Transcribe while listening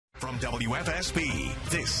From WFSB,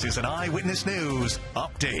 this is an Eyewitness News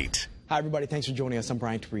Update. Hi, everybody. Thanks for joining us. I'm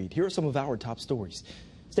Brian Reed. Here are some of our top stories.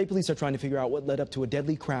 State police are trying to figure out what led up to a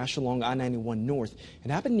deadly crash along I-91 North. It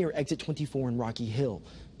happened near exit 24 in Rocky Hill.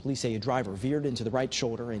 Police say a driver veered into the right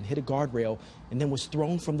shoulder and hit a guardrail and then was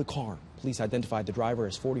thrown from the car. Police identified the driver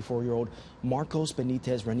as 44-year-old Marcos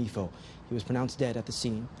Benitez Renifo. He was pronounced dead at the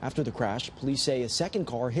scene. After the crash, police say a second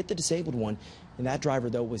car hit the disabled one, and that driver,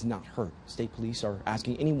 though, was not hurt. State police are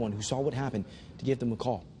asking anyone who saw what happened to give them a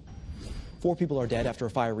call. 4 people are dead after a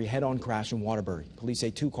fiery head-on crash in Waterbury. Police say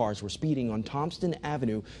 2 cars were speeding on Thompson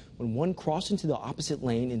Avenue when one crossed into the opposite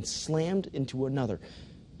lane and slammed into another.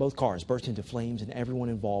 Both cars burst into flames and everyone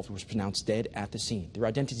involved was pronounced dead at the scene. Their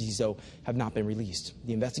identities, though, have not been released.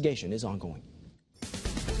 The investigation is ongoing.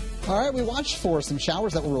 All right, we watched for some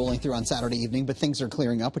showers that were rolling through on Saturday evening, but things are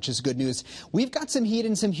clearing up, which is good news. We've got some heat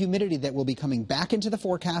and some humidity that will be coming back into the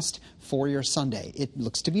forecast for your Sunday. It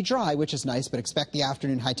looks to be dry, which is nice, but expect the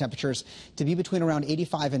afternoon high temperatures to be between around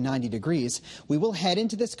 85 and 90 degrees. We will head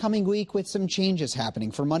into this coming week with some changes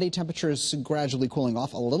happening. For Monday, temperatures gradually cooling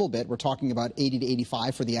off a little bit. We're talking about 80 to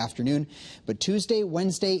 85 for the afternoon. But Tuesday,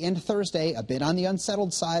 Wednesday, and Thursday, a bit on the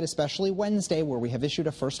unsettled side, especially Wednesday, where we have issued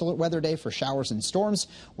a first alert weather day for showers and storms.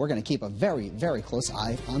 We're going to keep a very, very close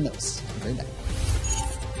eye on those. Have a great day.